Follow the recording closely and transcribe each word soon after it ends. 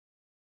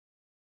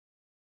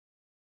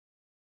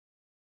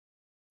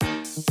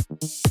Hey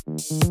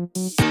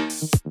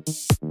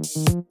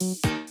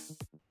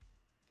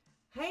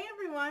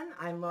everyone,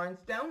 I'm Loryn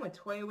with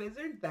Toy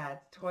Wizard,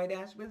 that's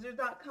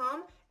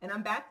toy-wizard.com, and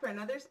I'm back for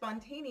another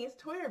spontaneous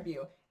toy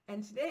review.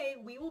 And today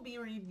we will be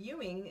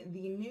reviewing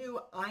the new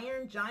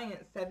Iron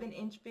Giant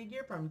 7-inch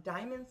figure from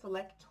Diamond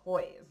Select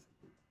Toys.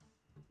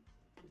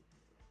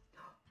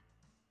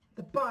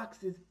 The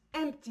box is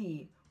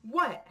empty.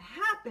 What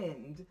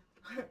happened?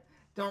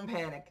 Don't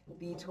panic.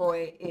 The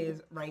toy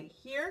is right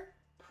here,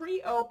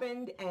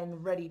 pre-opened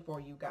and ready for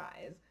you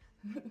guys.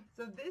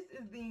 So this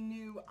is the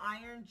new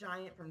Iron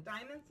Giant from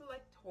Diamond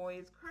Select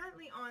Toys,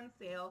 currently on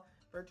sale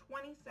for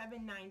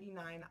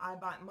 $27.99. I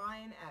bought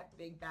mine at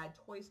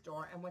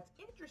BigBadToyStore, and what's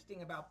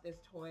interesting about this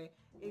toy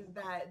is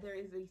that there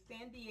is a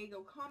San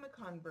Diego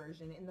Comic-Con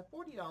version in the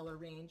 $40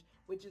 range,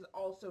 which is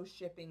also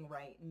shipping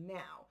right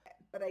now.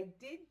 But I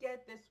did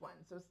get this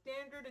one, so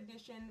standard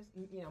edition,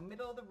 you know,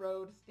 middle of the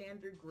road,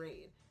 standard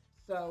grade.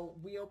 So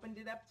we opened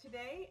it up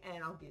today,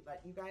 and I'll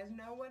let you guys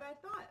know what I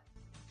thought.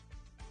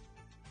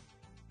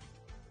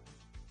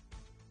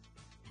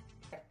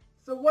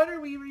 So what are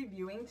we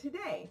reviewing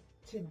today?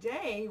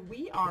 Today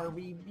we are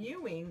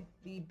reviewing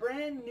the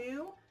brand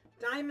new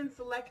Diamond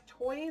Select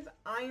Toys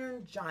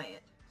Iron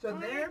Giant. So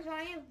Iron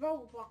Giant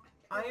Riwbox.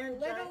 Iron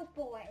little Giant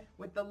boy.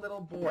 With the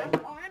little boy.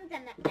 With arms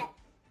and an S.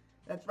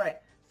 That's right.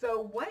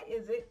 So what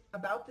is it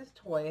about this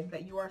toy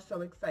that you are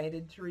so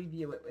excited to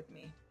review it with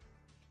me?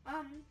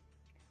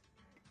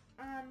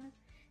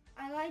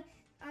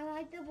 I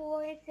like the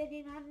boy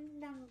sitting on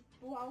the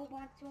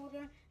robot's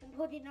shoulder and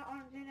putting the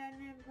arms in and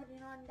then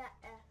putting on the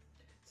S.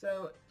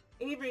 So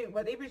Avery,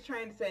 what Avery's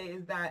trying to say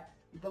is that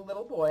the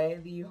little boy,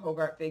 the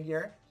Hogarth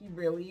figure, he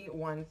really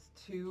wants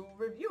to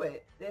review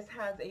it. This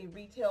has a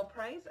retail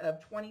price of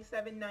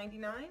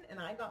 $27.99, and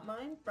I got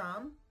mine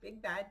from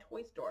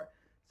BigBadToyStore.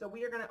 So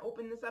we are going to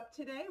open this up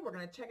today. We're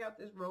going to check out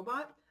this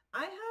robot.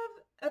 I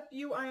have a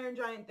few Iron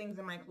Giant things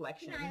in my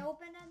collection. Can I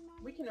open it,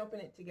 Mommy? We can open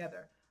it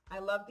together. I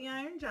love the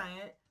Iron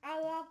Giant.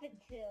 I love it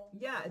too.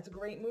 Yeah, it's a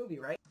great movie,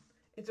 right?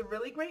 It's a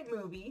really great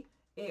movie.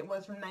 It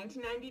was from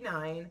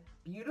 1999,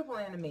 beautiful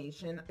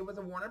animation. It was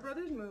a Warner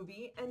Brothers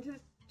movie, and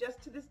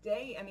just to this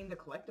day, I mean, the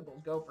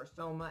collectibles go for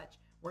so much.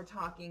 We're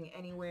talking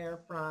anywhere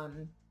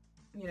from,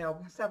 you know,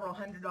 several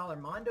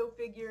 $100 Mondo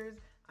figures.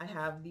 I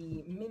have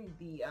the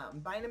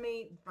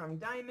Dynamite from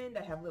Diamond.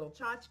 I have little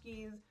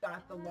tchotchkes.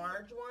 Got the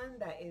large one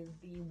that is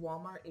the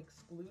Walmart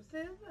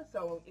exclusive.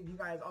 So if you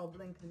guys, I'll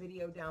link the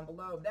video down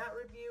below of that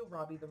review.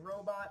 Robby the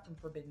robot from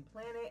Forbidden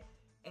Planet.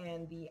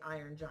 And the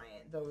Iron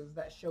Giant, those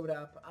that showed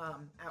up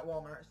at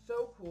Walmart.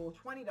 So cool,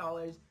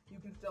 $20, you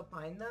can still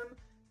find them.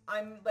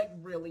 I'm like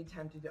really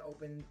tempted to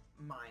open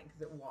mine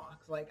because it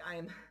walks. Like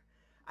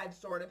I've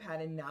sort of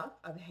had enough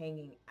of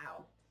hanging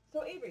out.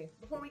 So Avery,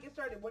 before we get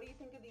started, what do you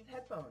think of these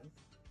headphones?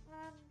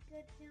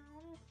 Good,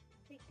 now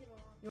take it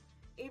off.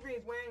 Avery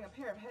is wearing a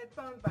pair of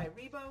headphones by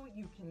Riwbox.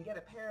 You can get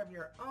a pair of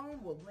your own.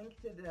 We'll link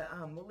to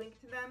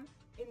them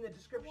in the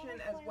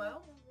description as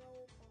well.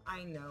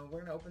 I know,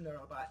 we're gonna open the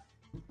robot.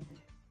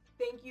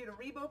 Thank you to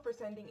Riwbox for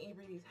sending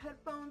Avery these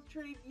headphones to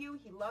review.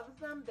 He loves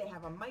them. They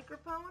have a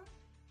microphone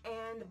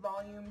and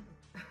volume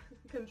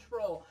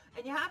control.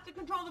 And you have to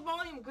control the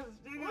volume because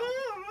they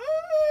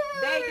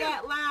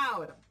get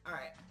loud. All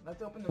right,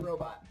 let's open the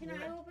robot. Can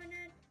I open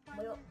it?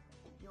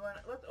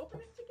 Let's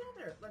open it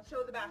together. Let's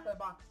show the back of the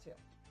box too.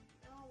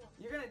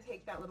 You're going to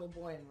take that little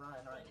boy and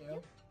run, aren't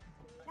you?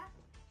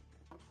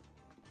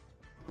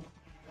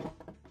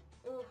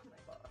 Ooh, my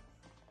box.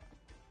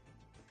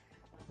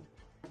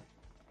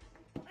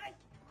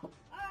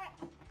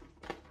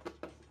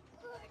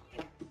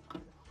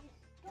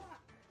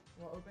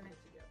 We'll open it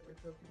together.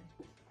 It's okay.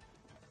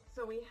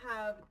 So we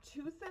have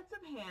two sets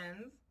of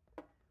hands.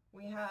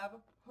 We have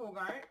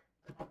Hogarth.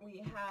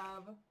 We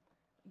have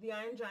the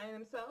Iron Giant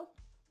himself.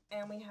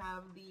 And we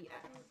have the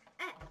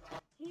X.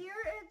 Here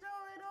is a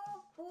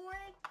little boy.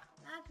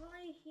 That's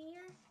right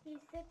here. He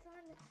sits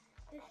on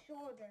the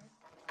shoulder.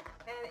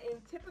 And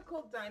in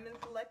typical Diamond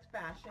Select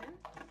fashion,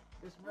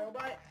 this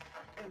robot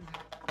is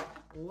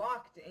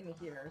locked in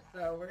here.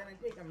 So we're going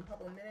to take him a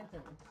couple minutes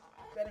and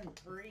set him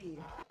free.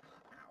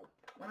 Ow.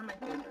 One of my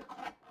fingers.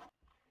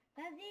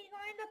 Does he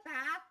go in the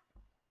bath?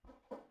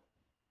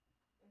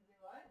 Is he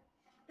what?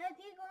 Does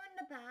he go in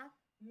the bath?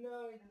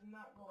 No, he does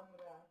not go in the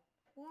bath.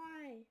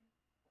 Why?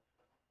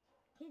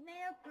 He's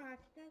made of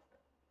plastic.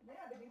 Yeah,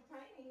 but he's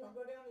tiny. He'll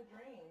go down the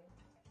drain.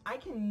 I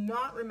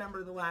cannot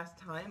remember the last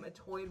time a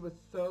toy was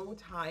so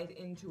tied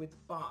into its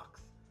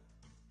box.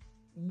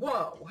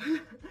 Whoa.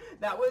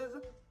 That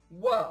was,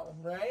 whoa,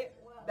 right?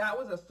 Whoa. That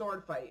was a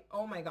sword fight.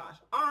 Oh my gosh.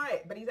 All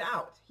right, but he's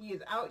out. He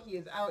is out. He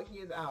is out. He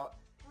is out.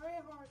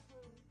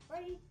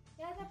 But he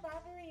has a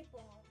battery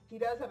box. He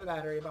does have a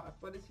battery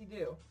box. What does he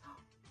do?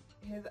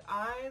 His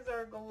eyes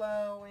are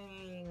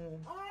glowing.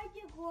 I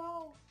can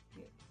glow.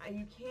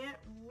 You can't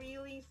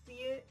really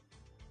see it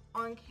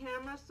on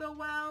camera so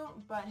well,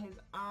 but his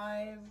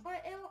eyes...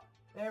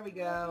 There we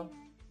go.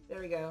 There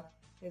we go.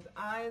 His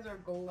eyes are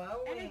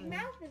glowing. And his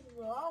mouth is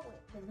glowing.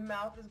 His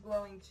mouth is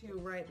glowing too,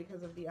 right,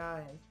 because of the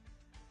eyes.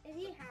 Is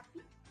he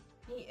happy?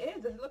 He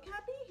is. Does he look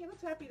happy? He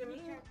looks happy to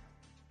me. Sure.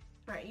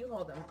 All right, you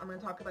hold him. I'm going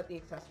to talk about the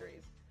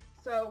accessories.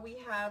 So we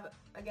have,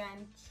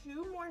 again,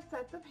 2 more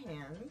sets of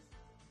hands.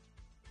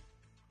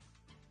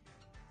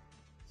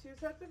 2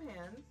 sets of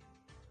hands.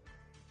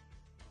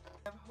 We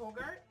have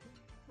Hogarth.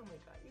 Oh my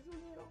god, he's so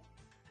little.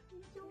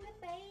 He's so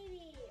a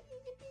baby.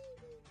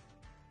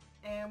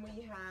 And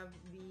we have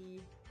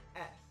the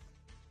S.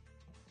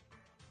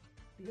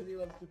 Because he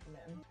loves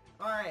Superman.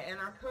 Alright, and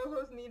our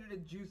co-host needed a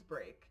juice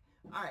break.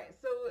 Alright,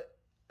 so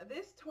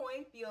this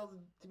toy feels,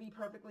 to be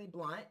perfectly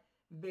blunt,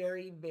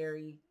 very,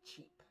 very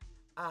cheap.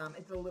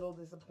 It's a little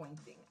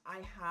disappointing.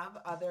 I have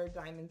other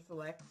Diamond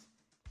Select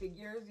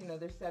figures, you know,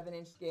 they're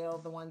 7-inch scale,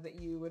 the ones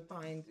that you would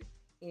find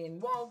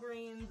in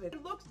Walgreens.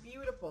 It looks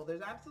beautiful.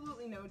 There's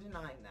absolutely no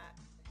denying that.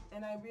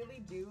 And I really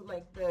do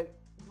like the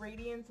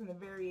gradients and the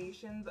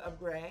variations of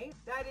gray.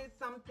 That is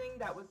something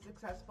that was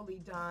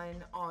successfully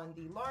done on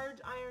the large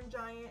Iron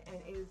Giant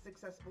and is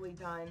successfully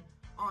done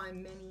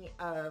on many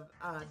of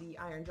the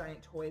Iron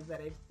Giant toys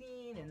that I've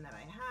seen and that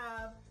I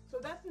have. So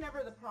that's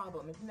never the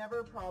problem. It's never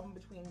a problem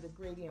between the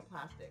gradient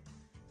plastic.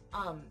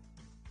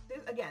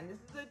 This is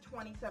a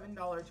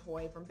 $27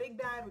 toy from Big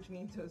Bad, which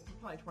means it's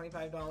probably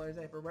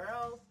 $25 everywhere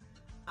else.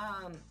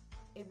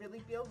 It really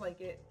feels like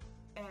it,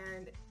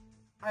 and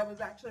I was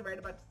actually right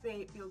about to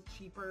say it feels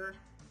cheaper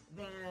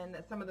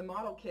than some of the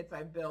model kits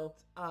I've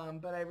built,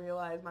 but I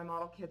realized my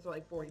model kits are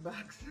like 40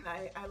 bucks.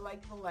 I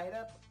like the light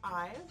up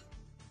eyes.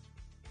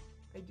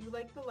 I do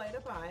like the light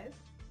up eyes.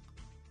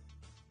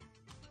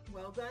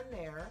 Well done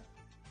there.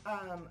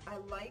 I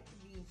like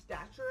the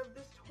stature of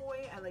this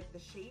toy. I like the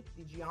shape,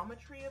 the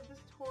geometry of this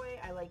toy.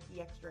 I like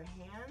the extra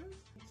hands.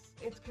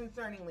 It's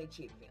concerningly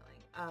cheap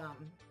feeling.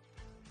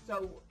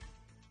 So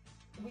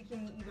we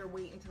can either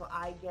wait until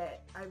I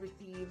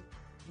receive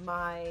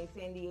my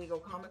San Diego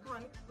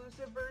Comic-Con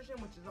exclusive version,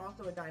 which is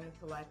also a Diamond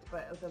Select,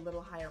 but with a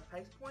little higher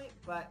price point,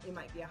 but it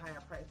might be a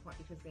higher price point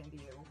because San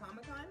Diego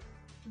Comic-Con.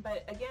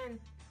 But again,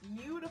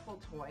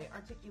 beautiful toy.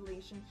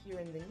 Articulation here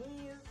in the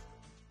knees,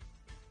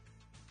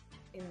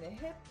 in the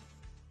hips.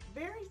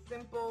 Very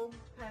simple,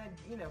 kind of,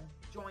 you know,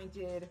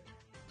 jointed.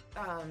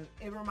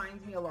 It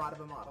reminds me a lot of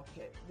a model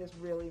kit. This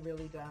really,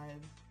 really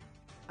does.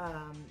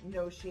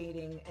 No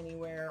shading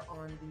anywhere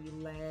on the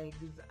legs,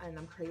 and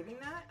I'm craving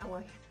that. I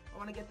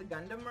want to get the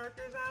Gundam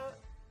markers out.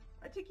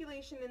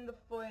 Articulation in the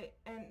foot,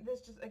 and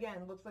this just,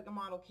 again, looks like a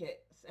model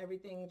kit.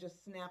 Everything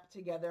just snapped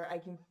together. I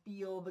can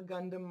feel the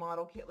Gundam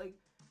model kit, like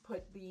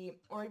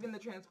or even the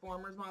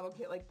Transformers model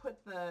kit, like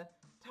put the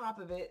top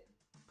of it,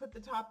 put the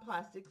top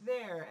plastic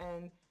there,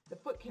 and the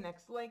foot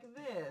connects like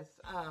this.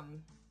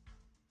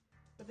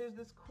 But there's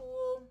this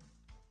cool,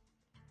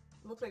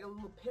 looks like a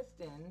little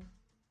piston.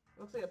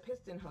 Looks like a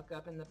piston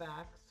hookup in the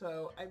back,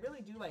 so I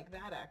really do like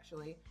that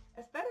actually.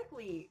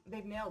 Aesthetically,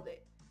 they've nailed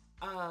it.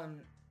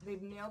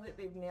 They've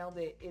nailed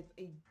it. It's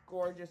a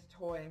gorgeous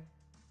toy.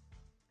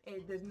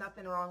 There's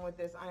nothing wrong with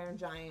this Iron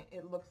Giant.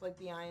 It looks like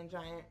the Iron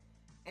Giant,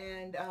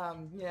 and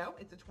you know,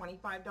 it's a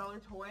 $25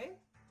 toy,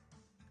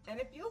 and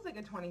it feels like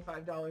a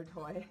 $25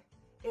 toy.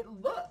 It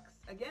looks,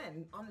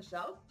 again, on the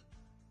shelf,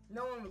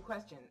 no one would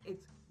question.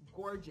 It's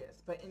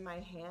gorgeous, but in my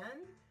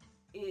hand,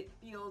 it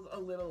feels a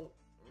little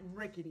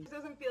rickety. It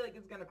doesn't feel like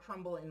it's gonna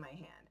crumble in my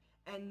hand,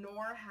 and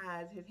nor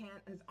has his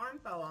arm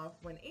fell off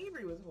when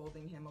Avery was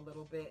holding him a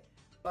little bit,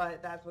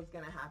 but that's what's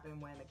gonna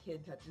happen when a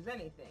kid touches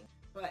anything.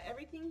 But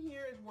everything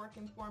here is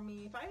working for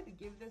me. If I had to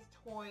give this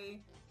toy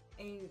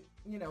a,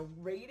 you know,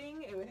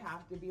 rating, it would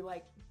have to be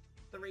like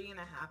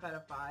 3.5 out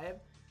of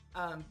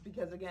 5,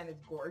 because again,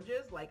 it's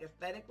gorgeous, like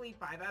aesthetically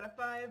 5 out of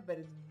 5, but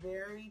it's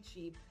very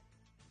cheap,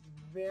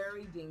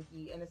 very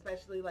dinky, and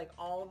especially like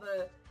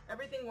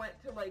everything went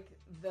to like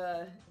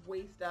the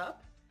waist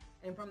up,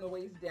 and from the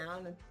waist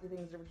down,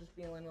 things are just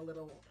feeling a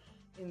little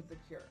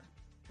insecure.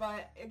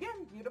 But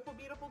again, beautiful,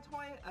 beautiful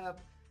toy of,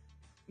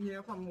 you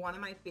know, from one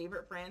of my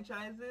favorite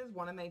franchises,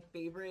 one of my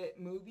favorite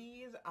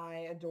movies.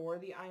 I adore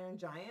the Iron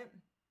Giant,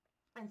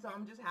 and so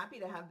I'm just happy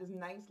to have this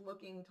nice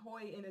looking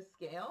toy in a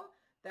scale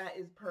that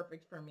is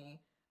perfect for me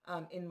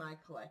in my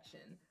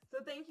collection. So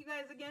thank you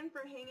guys again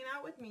for hanging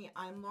out with me.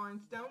 I'm Loryn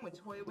Stone with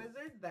Toy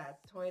Wizards.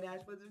 That's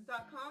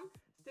toy-wizards.com.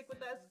 Stick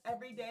with us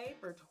every day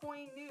for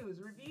toy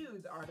news,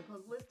 reviews,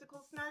 articles,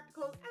 listicles,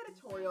 snarticles,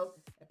 editorials,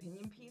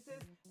 opinion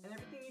pieces, and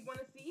everything you want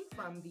to see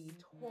from the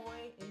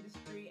toy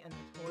industry and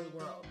the toy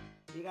world.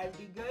 So you guys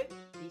be good,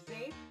 be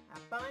safe,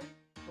 have fun,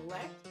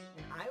 collect,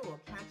 and I will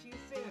catch you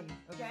soon,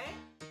 okay?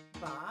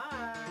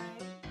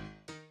 Bye!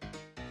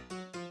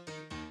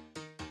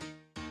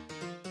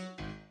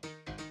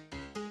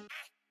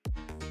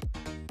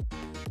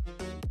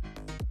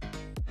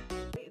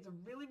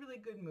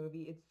 Good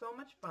movie. It's so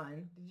much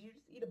fun. Did you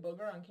just eat a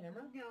booger on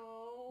camera?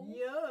 No.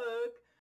 Yuck.